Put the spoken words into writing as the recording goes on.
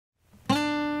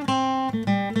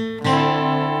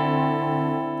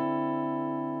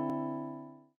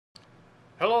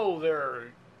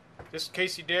This is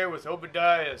Cassey there with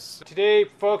Obadiah. Today,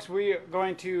 folks, we are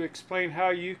going to explain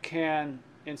how you can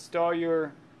install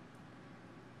your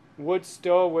wood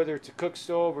stove, whether it's a cook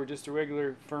stove or just a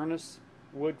regular furnace,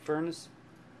 wood furnace,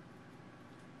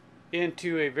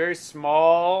 into a very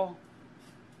small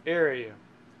area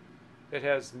that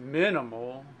has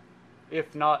minimal,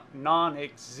 if not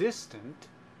non-existent,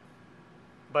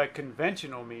 by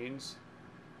conventional means,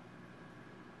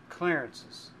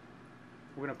 clearances.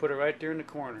 We're going to put it right there in the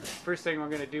corner. First thing we're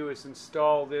going to do is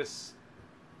install this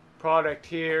product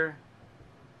here.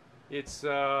 It's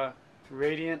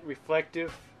radiant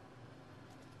reflective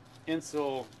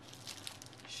insul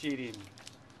sheeting.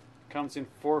 Comes in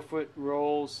 4-foot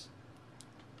rolls,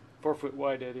 4-foot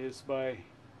wide that is, by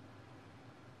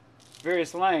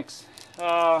various lengths.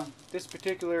 This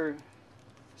particular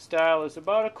style is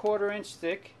about a 1/4 inch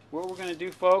thick. What we're going to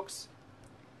do, folks,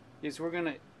 is we're going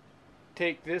to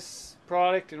take this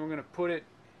product and we're going to put it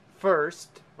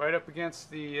first right up against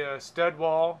the stud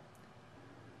wall.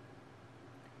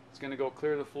 It's going to go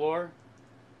clear the floor,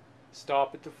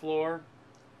 stop at the floor,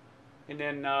 and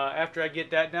then after I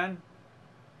get that done,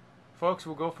 folks,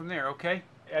 we'll go from there. Okay,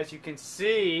 as you can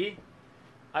see,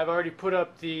 I've already put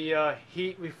up the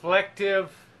heat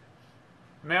reflective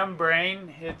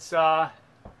membrane. It's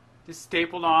just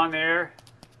stapled on there.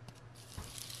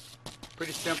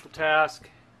 Pretty simple task.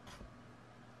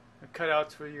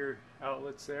 Cutouts for your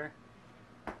outlets there.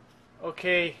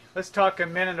 Okay, let's talk a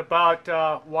minute about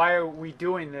why are we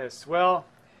doing this. Well,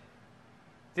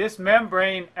 this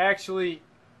membrane actually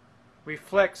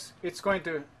reflects, it's going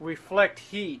to reflect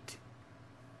heat,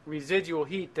 residual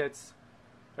heat that's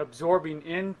absorbing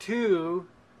into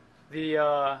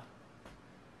the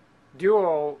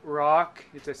duo rock.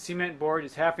 It's a cement board,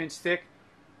 it's 1/2 inch thick.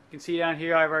 You can see down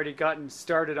here I've already gotten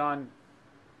started on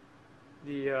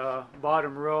the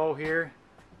bottom row here.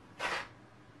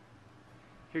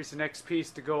 Here's the next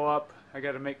piece to go up. I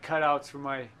got to make cutouts for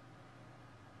my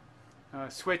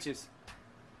switches.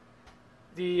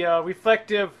 The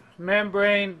reflective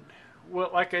membrane will,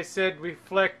 like I said,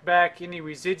 reflect back any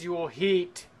residual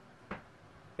heat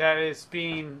that is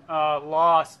being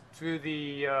lost through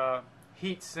the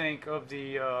heat sink of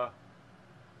the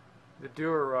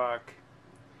Durarock.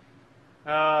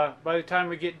 By the time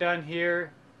we get done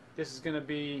here, this is going to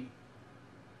be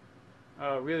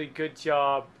a really good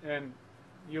job, and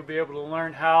you'll be able to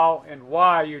learn how and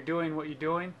why you're doing what you're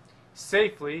doing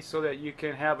safely, so that you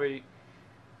can have a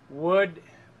wood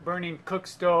burning cook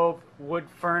stove, wood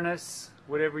furnace,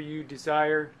 whatever you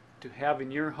desire to have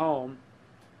in your home,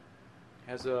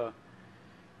 as a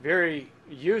very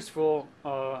useful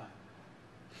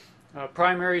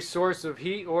primary source of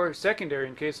heat, or secondary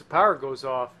in case the power goes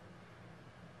off.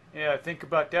 Yeah, think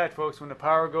about that, folks, when the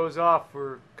power goes off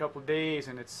for a couple days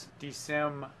and it's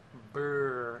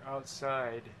December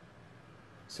outside.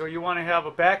 So you want to have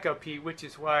a backup heat, which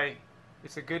is why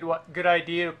it's a good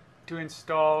idea to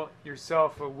install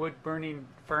yourself a wood burning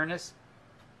furnace.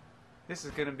 This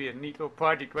is going to be a neat little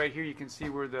project right here. You can see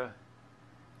where the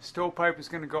stovepipe is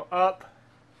going to go up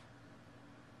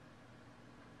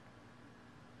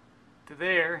to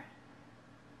there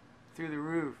through the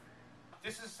roof.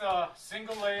 This is a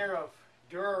single layer of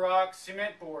Durarock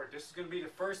cement board. This is going to be the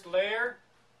first layer.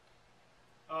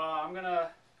 I'm going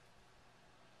to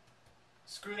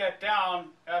screw that down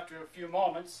after a few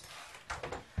moments.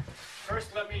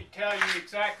 First, let me tell you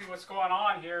exactly what's going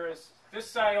on here. Is this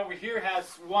side over here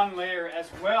has one layer as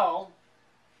well.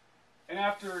 And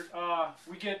after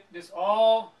we get this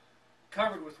all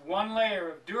covered with one layer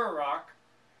of Durarock,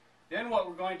 then what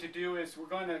we're going to do is we're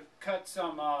going to cut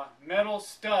some metal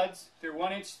studs. They're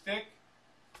 1 inch thick,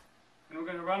 and we're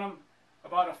going to run them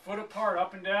about a foot apart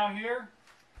up and down here,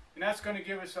 and that's going to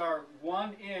give us our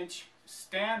 1 inch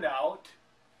standout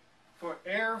for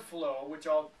airflow, which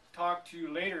I'll talk to you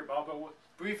later about. But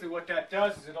briefly, what that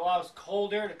does is it allows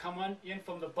cold air to come in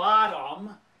from the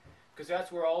bottom, because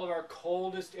that's where all of our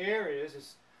coldest air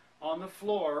is on the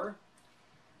floor.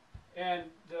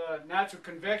 And the natural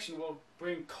convection will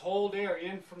bring cold air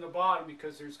in from the bottom,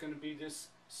 because there's going to be this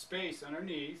space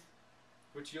underneath,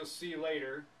 which you'll see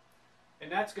later. And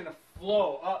that's going to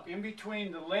flow up in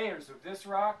between the layers of this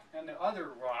rock and the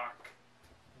other rock,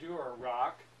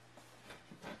 Durarock.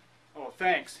 Oh,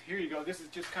 thanks. Here you go. This is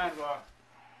just kind of a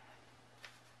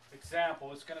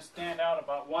example. It's going to stand out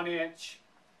about 1 inch,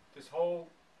 this whole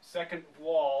second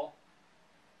wall,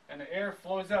 and the air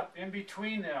flows up in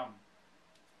between them.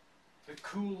 The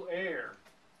cool air,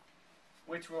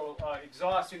 which will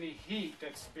exhaust any heat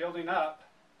that's building up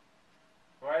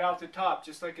right out the top,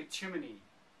 just like a chimney.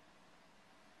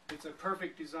 It's a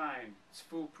perfect design. It's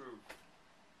foolproof.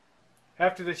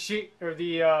 after the sheet or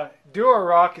the Dura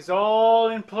rock is all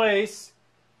in place.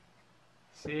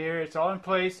 See here, it's all in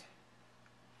place,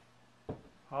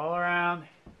 all around.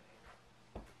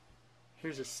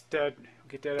 Here's a stud.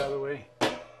 Get that out of the way.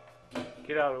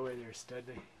 Get out of the way there, stud.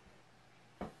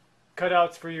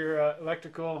 Cutouts for your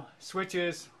electrical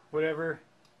switches, whatever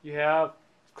you have.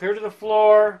 Clear to the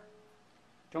floor.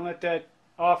 Don't let that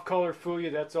off color fool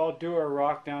you. That's all Dura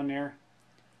rock down there.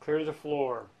 Clear to the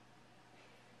floor.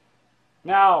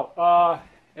 Now,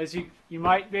 as you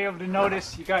might be able to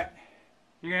notice, you're gonna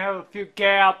have a few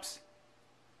gaps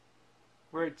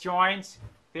where it joins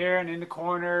there and in the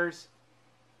corners.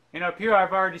 And up here,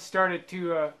 I've already started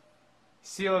to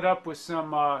seal it up with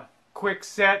some quick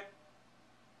set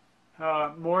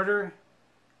mortar.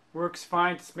 Works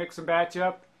fine to mix and batch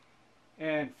up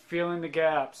and fill in the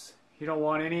gaps. You don't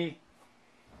want any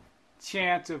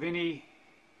chance of anything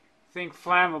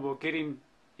flammable getting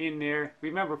in there.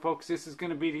 Remember, folks, this is going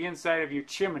to be the inside of your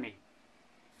chimney,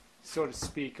 so to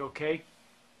speak, okay?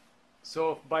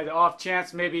 So if by the off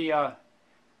chance maybe a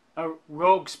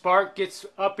rogue spark gets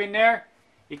up in there,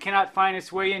 it cannot find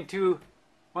its way into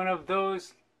one of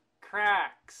those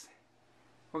cracks.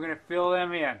 We're going to fill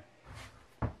them in.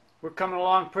 We're coming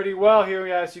along pretty well here.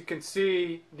 As you can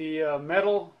see, the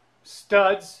metal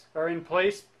studs are in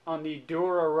place on the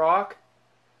Dura rock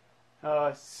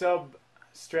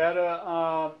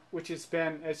substrata, which has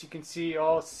been, as you can see,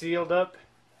 all sealed up,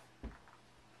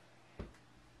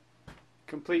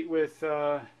 complete with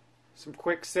some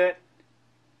quick set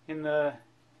in the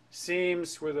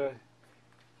seams where the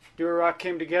Dura rock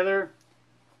came together.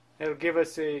 That'll give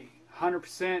us a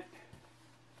 100%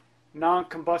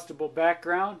 non-combustible back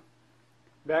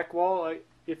wall,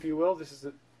 if you will. This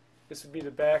would be the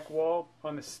back wall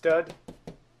on the stud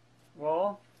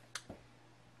wall.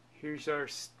 Here's our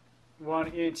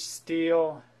 1-inch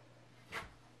steel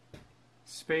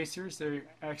spacers. They're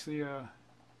actually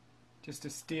just a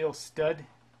steel stud.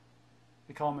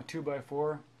 They call them a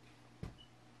 2x4.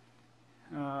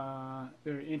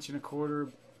 They're 1.25 inches.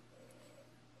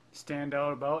 Stand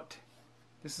out about.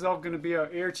 This is all going to be our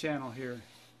air channel here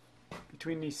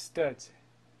between these studs.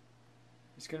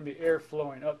 There's going to be air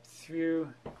flowing up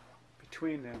through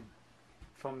between them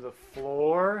from the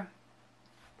floor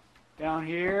down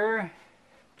here.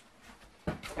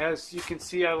 As you can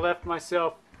see, I left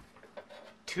myself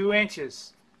 2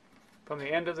 inches from the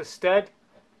end of the stud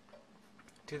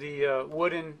to the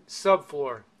wooden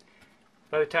subfloor.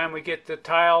 By the time we get the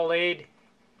tile laid,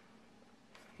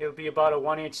 it'll be about a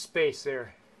 1-inch space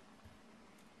there.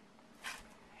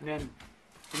 And then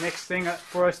the next thing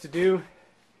for us to do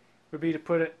would be to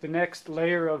put the next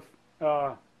layer of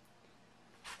not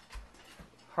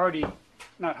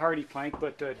hardy plank,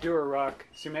 but Dura rock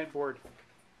cement board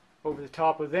over the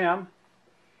top of them,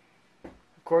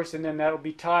 of course, and then that'll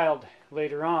be tiled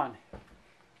later on.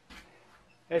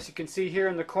 As you can see here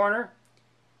in the corner,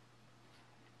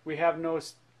 we have no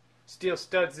steel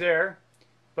studs there,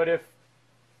 but if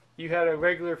you had a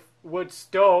regular wood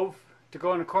stove to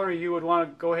go in the corner, you would want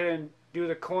to go ahead and do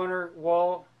the corner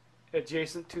wall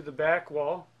adjacent to the back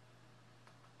wall.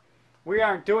 We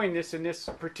aren't doing this in this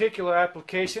particular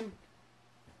application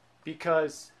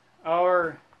because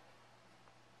our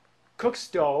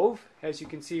Cookstove, as you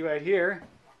can see right here,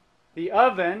 the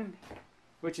oven,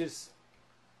 which is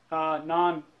a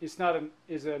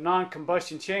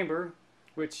non-combustion chamber,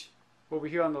 which over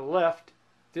here on the left,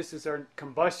 this is our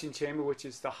combustion chamber, which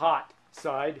is the hot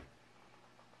side.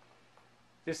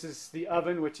 This is the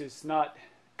oven, which is not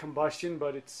combustion,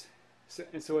 but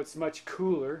so it's much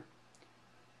cooler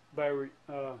by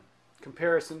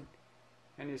comparison.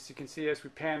 And as you can see, as we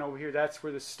pan over here, that's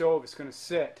where the stove is going to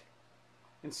sit.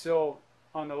 And so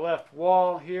on the left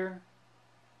wall here,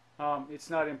 it's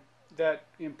not that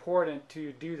important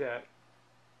to do that.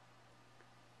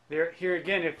 Here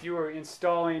again, if you were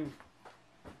installing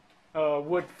a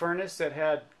wood furnace that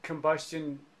had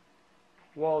combustion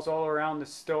walls all around the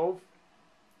stove,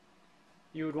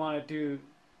 you would want to do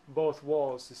both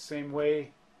walls the same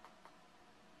way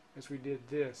as we did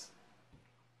this.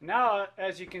 Now,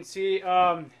 as you can see,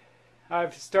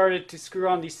 I've started to screw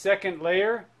on the second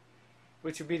layer,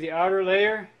 which would be the outer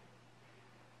layer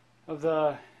of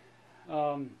the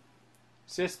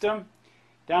system.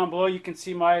 Down below you can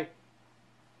see my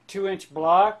 2-inch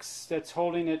blocks that's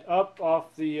holding it up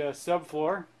off the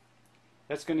subfloor.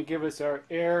 That's going to give us our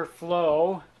air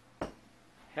flow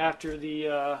after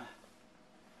the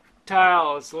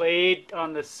tile is laid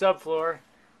on the subfloor.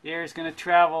 The air is going to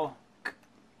travel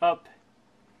up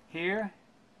here,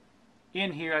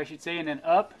 in here I should say, and then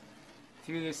up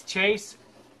through this chase.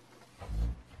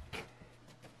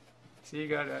 So you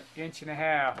got an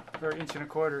 1.5 or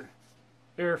 1.25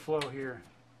 airflow here.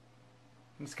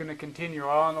 And it's going to continue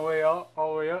all the way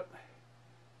up,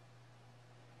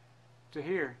 to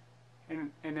here,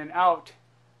 and then out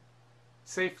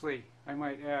safely, I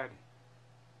might add.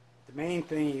 The main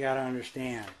thing you got to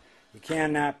understand, you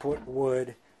cannot put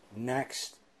wood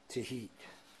next to heat.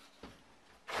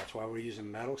 That's why we're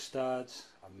using metal studs,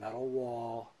 a metal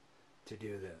wall to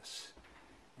do this.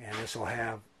 And this will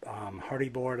have hardy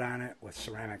board on it with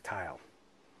ceramic tile.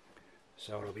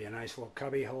 So it'll be a nice little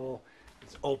cubby hole.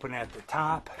 It's open at the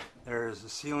top. There's a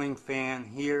ceiling fan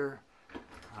here.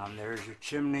 There's your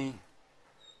chimney.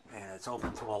 And it's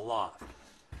open to a loft.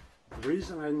 The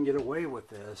reason I can get away with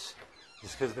this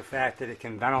is because of the fact that it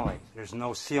can ventilate. There's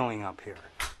no ceiling up here.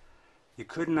 You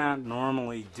could not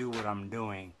normally do what I'm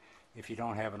doing if you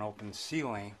don't have an open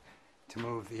ceiling to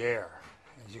move the air.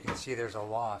 As you can see, there's a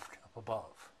loft up above.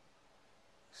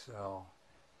 So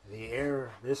the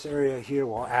air, this area here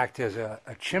will act as a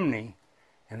chimney,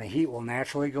 and the heat will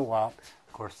naturally go up.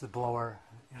 Of course, the blower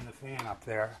and the fan up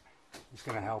there is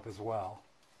going to help as well.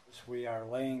 We are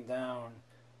laying down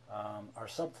our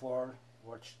subfloor,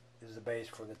 which is the base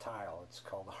for the tile. It's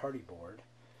called the hardy board.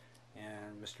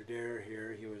 And Mr. Dare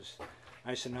here, he was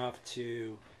nice enough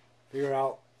to figure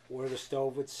out where the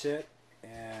stove would sit.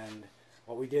 And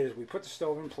what we did is we put the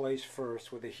stove in place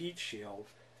first with a heat shield,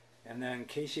 and then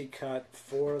Cassey cut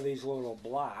 4 of these little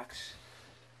blocks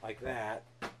like that,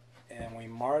 and we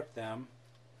marked them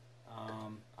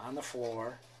on the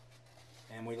floor,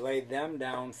 and we laid them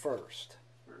down first.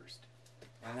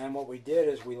 And then what we did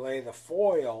is we lay the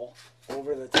foil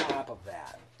over the top of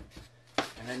that.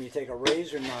 And then you take a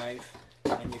razor knife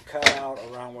and you cut out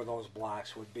around where those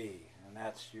blocks would be. And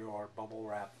that's your bubble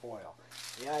wrap foil.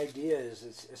 The idea is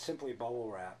it's simply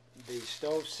bubble wrap. The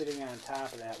stove sitting on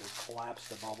top of that would collapse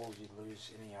the bubbles. You'd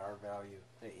lose any R value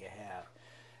that you have.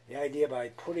 The idea by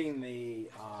putting the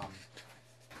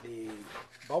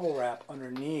bubble wrap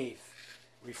underneath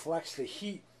reflects the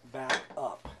heat back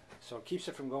up. So it keeps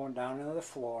it from going down into the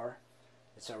floor.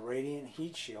 It's a radiant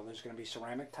heat shield. There's going to be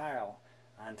ceramic tile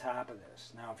on top of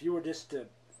this. Now, if you were just to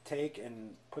take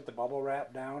and put the bubble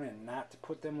wrap down and not to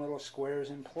put them little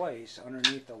squares in place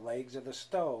underneath the legs of the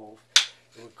stove,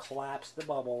 it would collapse the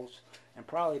bubbles and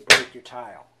probably break your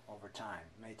tile over time.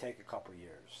 It may take a couple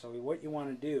years. So what you want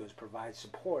to do is provide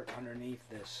support underneath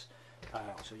this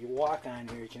tile. So you walk on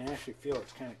here, you can actually feel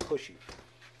it's kind of cushy.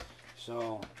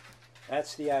 So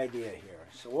that's the idea here.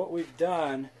 So what we've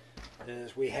done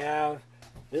is we have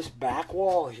this back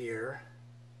wall here,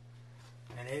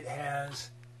 and it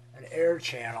has an air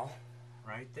channel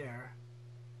right there.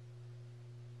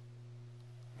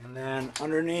 And then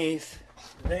underneath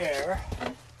there,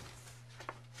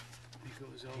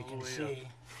 you can see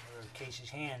where Cassey's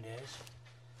hand is.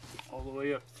 All the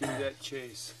way up through that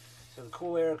chase. So the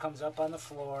cool air comes up on the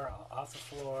floor, off the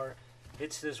floor,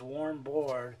 hits this warm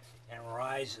board, and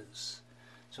rises.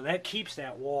 So that keeps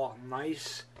that wall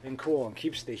nice and cool and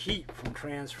keeps the heat from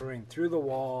transferring through the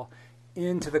wall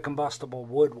into the combustible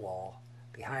wood wall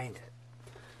behind it.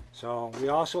 So we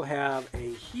also have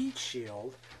a heat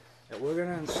shield that we're going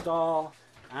to install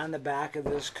on the back of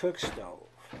this cook stove.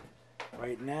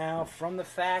 Right now, from the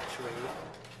factory,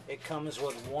 it comes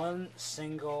with one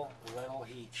single little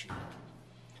heat shield.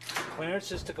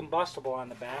 Clearances to combustible on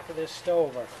the back of this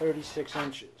stove are 36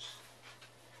 inches.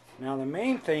 Now the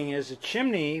main thing is the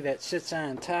chimney that sits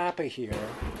on top of here.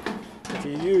 If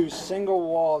you use single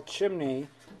wall chimney,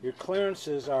 your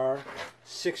clearances are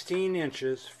 16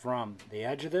 inches from the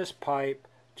edge of this pipe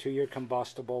to your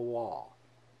combustible wall.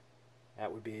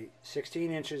 That would be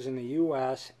 16 inches in the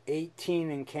US,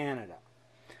 18 in Canada.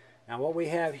 Now what we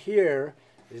have here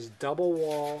is double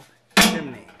wall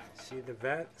chimney. See the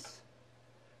vents?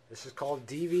 This is called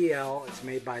DVL. It's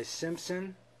made by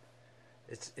Simpson.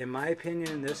 It's, in my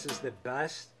opinion, this is the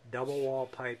best double wall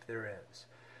pipe there is.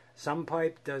 Some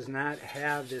pipe does not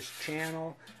have this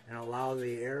channel and allow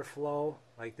the airflow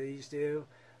like these do.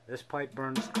 This pipe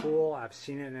burns cool. I've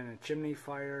seen it in a chimney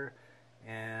fire,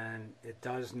 and it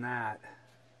does not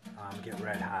get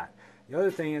red hot. The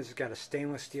other thing is it's got a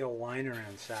stainless steel liner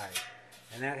inside,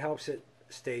 and that helps it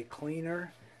stay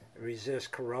cleaner,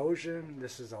 resist corrosion.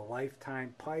 This is a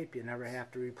lifetime pipe. You never have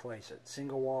to replace it.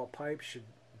 Single wall pipe should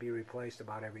be replaced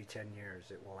about every 10 years.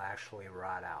 It will actually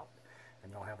rot out,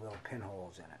 and you'll have little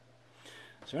pinholes in it.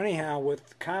 So anyhow, with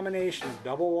the combination of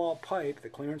double wall pipe, the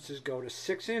clearances go to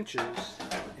 6 inches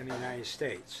in the United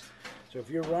States. So if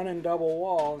you're running double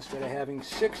wall, instead of having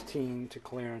 16 to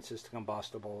clearances to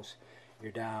combustibles,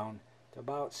 you're down to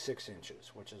about 6 inches,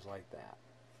 which is like that.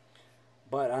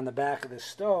 But on the back of the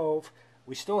stove,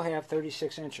 we still have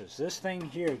 36 inches. This thing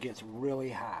here gets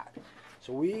really hot.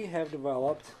 So we have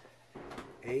developed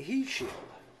a heat shield.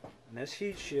 And this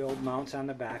heat shield mounts on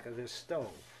the back of this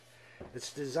stove.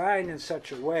 It's designed in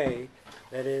such a way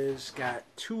that it has got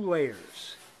 2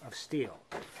 layers of steel.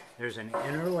 There's an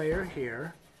inner layer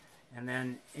here, and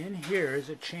then in here is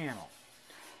a channel.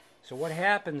 So what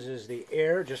happens is the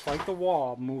air, just like the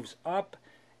wall, moves up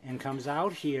and comes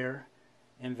out here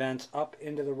and vents up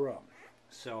into the room.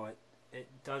 So it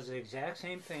does the exact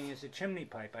same thing as the chimney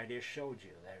pipe I just showed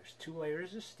you. There's 2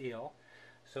 layers of steel,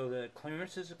 so the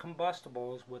clearances of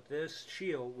combustibles with this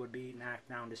shield would be knocked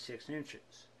down to 6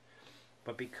 inches.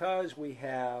 But because we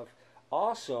have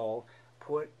also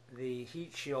put the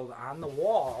heat shield on the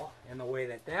wall in the way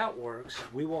that that works,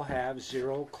 we will have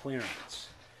 0 clearance.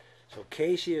 So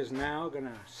Cassey is now going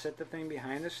to set the thing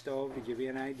behind the stove to give you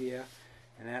an idea,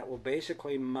 and that will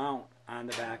basically mount on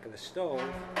the back of the stove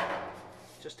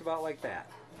just about like that.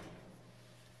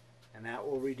 And that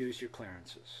will reduce your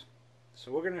clearances.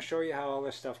 So we're going to show you how all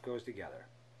this stuff goes together.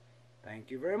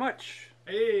 Thank you very much.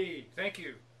 Hey, thank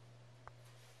you.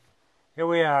 Here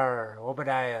we are,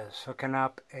 Obadiah's hooking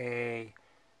up a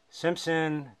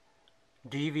Simpson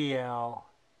DVL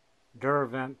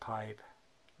Duravent pipe,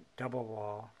 double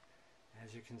wall.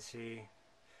 As you can see,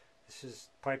 this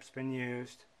pipe's been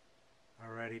used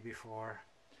already before.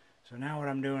 So now what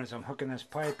I'm doing is I'm hooking this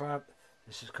pipe up.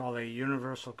 This is called a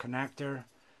universal connector.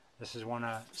 This is one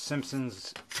of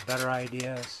Simpson's better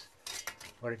ideas.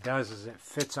 What it does is it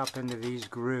fits up into these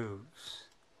grooves.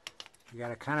 You got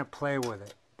to kind of play with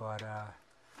it. But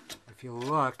if you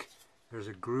look, there's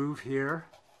a groove here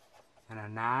and a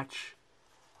notch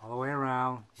all the way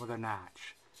around with a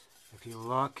notch. If you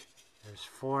look, there's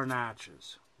 4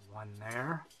 notches. One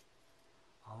there,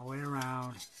 all the way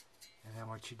around, and then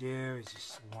what you do is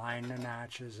just line the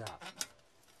notches up.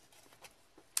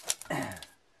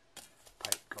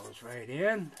 Pipe goes right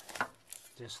in,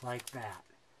 just like that.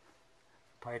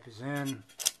 Pipe is in,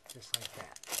 just like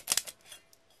that.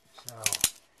 So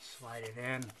slide it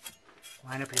in,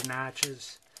 line up your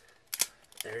notches,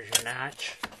 there's your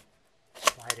notch,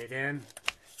 slide it in,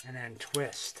 and then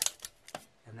twist,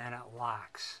 and then it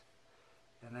locks.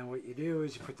 And then what you do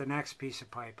is you put the next piece of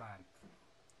pipe on.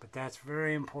 But that's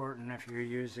very important if you're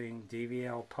using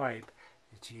DVL pipe,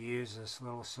 that you use this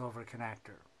little silver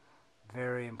connector.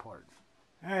 Very important.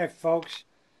 Alright folks,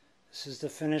 this is the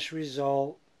finished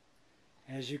result.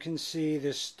 As you can see,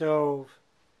 this stove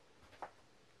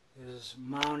is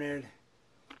mounted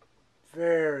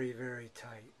very, very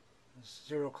tight. It's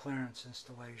 0 clearance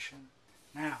installation.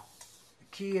 Now, the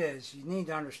key is you need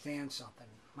to understand something.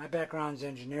 My background is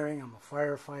engineering. I'm a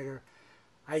firefighter.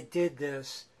 I did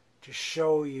this to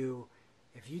show you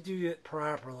if you do it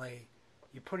properly,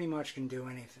 you pretty much can do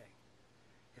anything.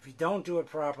 If you don't do it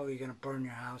properly, you're going to burn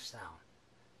your house down.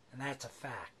 And that's a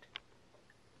fact.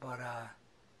 But,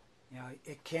 you know,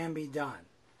 it can be done.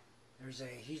 There's a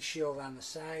heat shield on the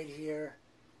side here.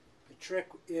 The trick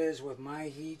is with my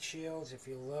heat shields, if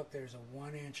you look, there's a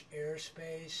 1-inch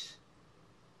airspace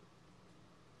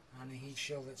on the heat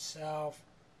shield itself.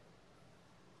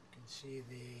 You can see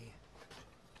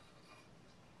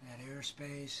that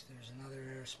airspace. There's another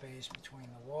airspace between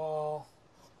the wall,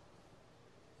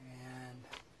 and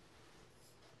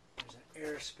there's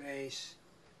an airspace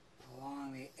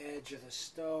along the edge of the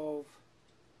stove.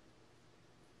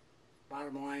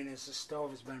 Bottom line is the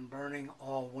stove has been burning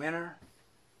all winter.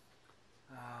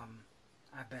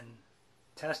 I've been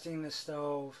testing the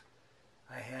stove.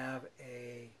 I have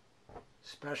a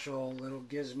special little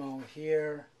gizmo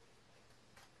here.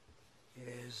 It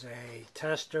is a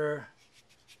tester,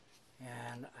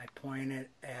 and I point it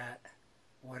at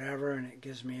whatever and it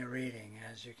gives me a reading.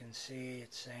 As you can see,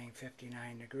 it's saying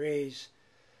 59 degrees.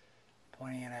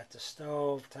 Pointing it at the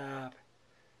stove top,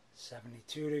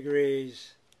 72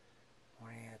 degrees.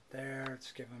 Pointing it there,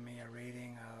 it's giving me a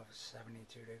reading of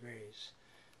 72 degrees.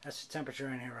 That's the temperature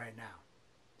in here right now,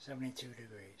 72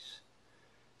 degrees.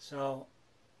 So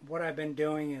what I've been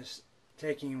doing is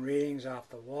taking readings off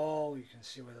the wall. You can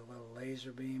see where the little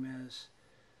laser beam is,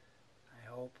 I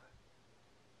hope.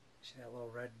 See that little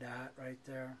red dot right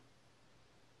there?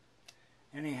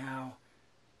 Anyhow,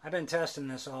 I've been testing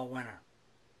this all winter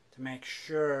to make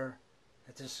sure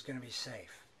that this is going to be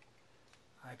safe.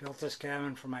 I built this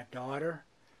cabin for my daughter.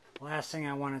 The last thing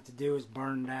I wanted to do is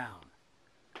burn down.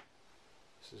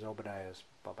 This is Obadiah's.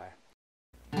 Bye-bye.